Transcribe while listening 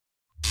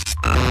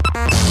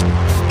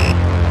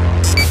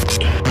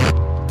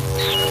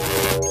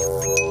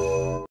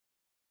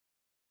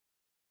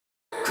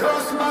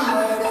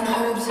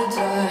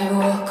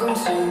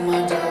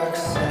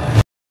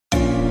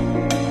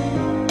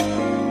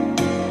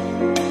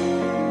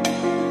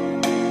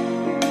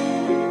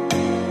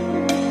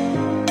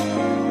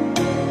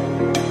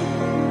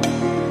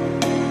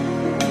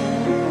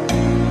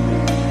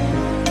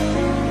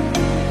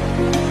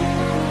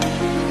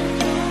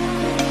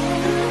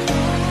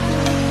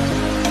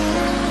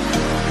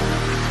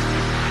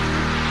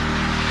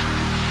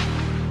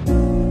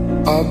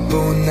Up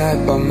all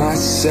night by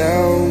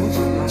myself,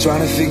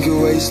 trying to figure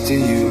ways to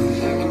you.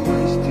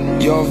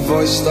 Your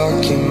voice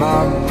stuck in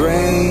my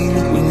brain,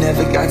 we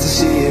never got to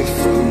see it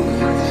through.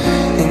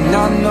 And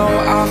I know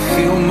I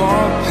feel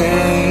more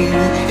pain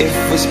if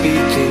we're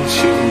speaking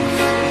truth.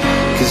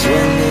 Cause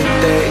when the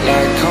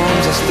daylight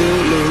comes I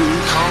still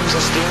lose.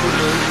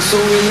 So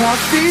will I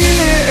feel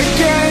it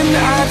again?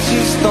 I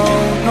just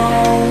don't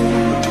know.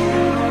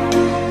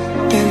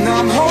 And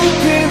I'm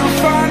hoping I'll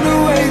find a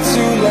way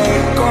to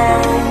let go.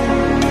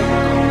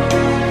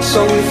 So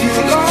if you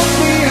love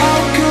me, how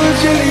could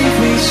you leave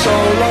me so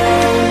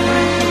low?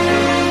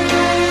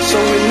 So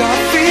will I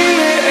feel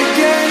it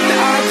again?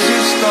 I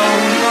just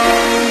don't know.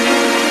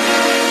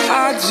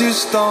 I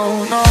just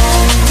don't know.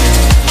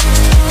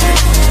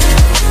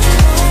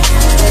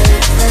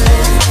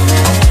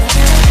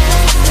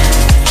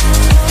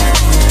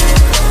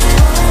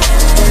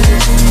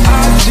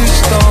 I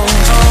just don't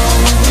know.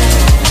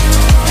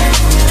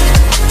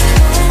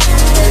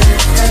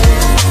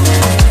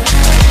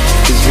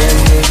 Cause when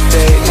the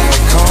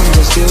daylight comes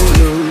I still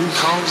lose.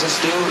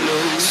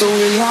 So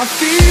will I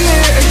feel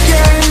it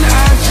again?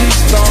 I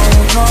just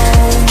don't know.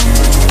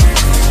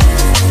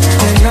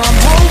 And I'm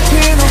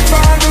hoping I'll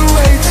find a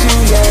way to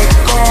let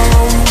go.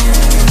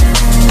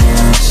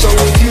 So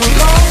if you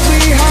love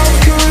me, how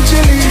could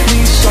you leave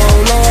me so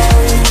low?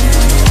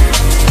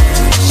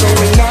 So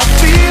will I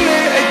feel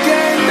it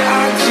again?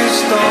 I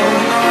just don't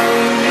know.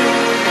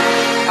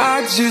 I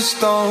just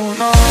don't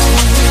know.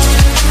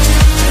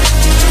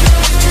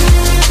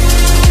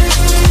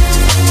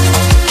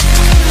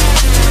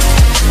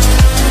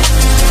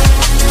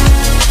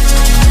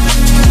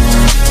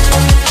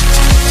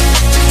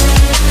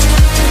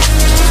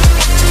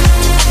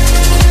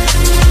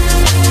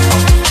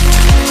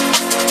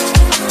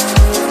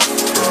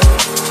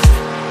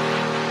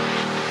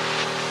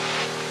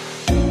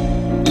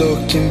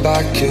 Looking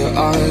back at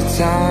our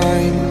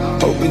time,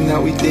 hoping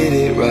that we did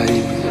it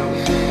right.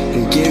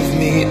 And give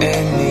me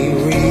any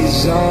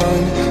reason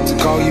to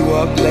call you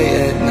up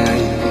late at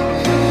night.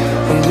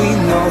 And we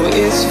know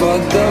it's for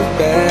the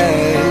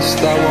best,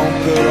 I won't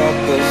put up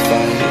a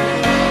fight.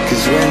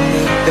 Cause when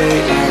the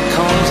daylight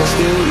comes I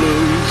still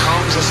lose.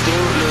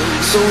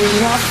 So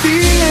will I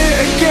feel it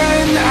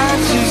again? I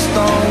just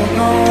don't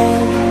know.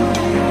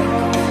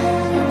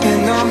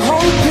 And I'm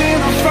hoping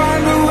I'll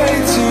find a way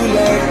to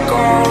let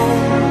go.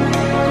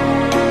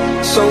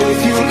 So if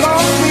you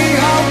love me,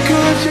 how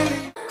could you?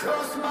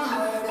 Cross my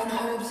heart and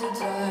hope to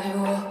die.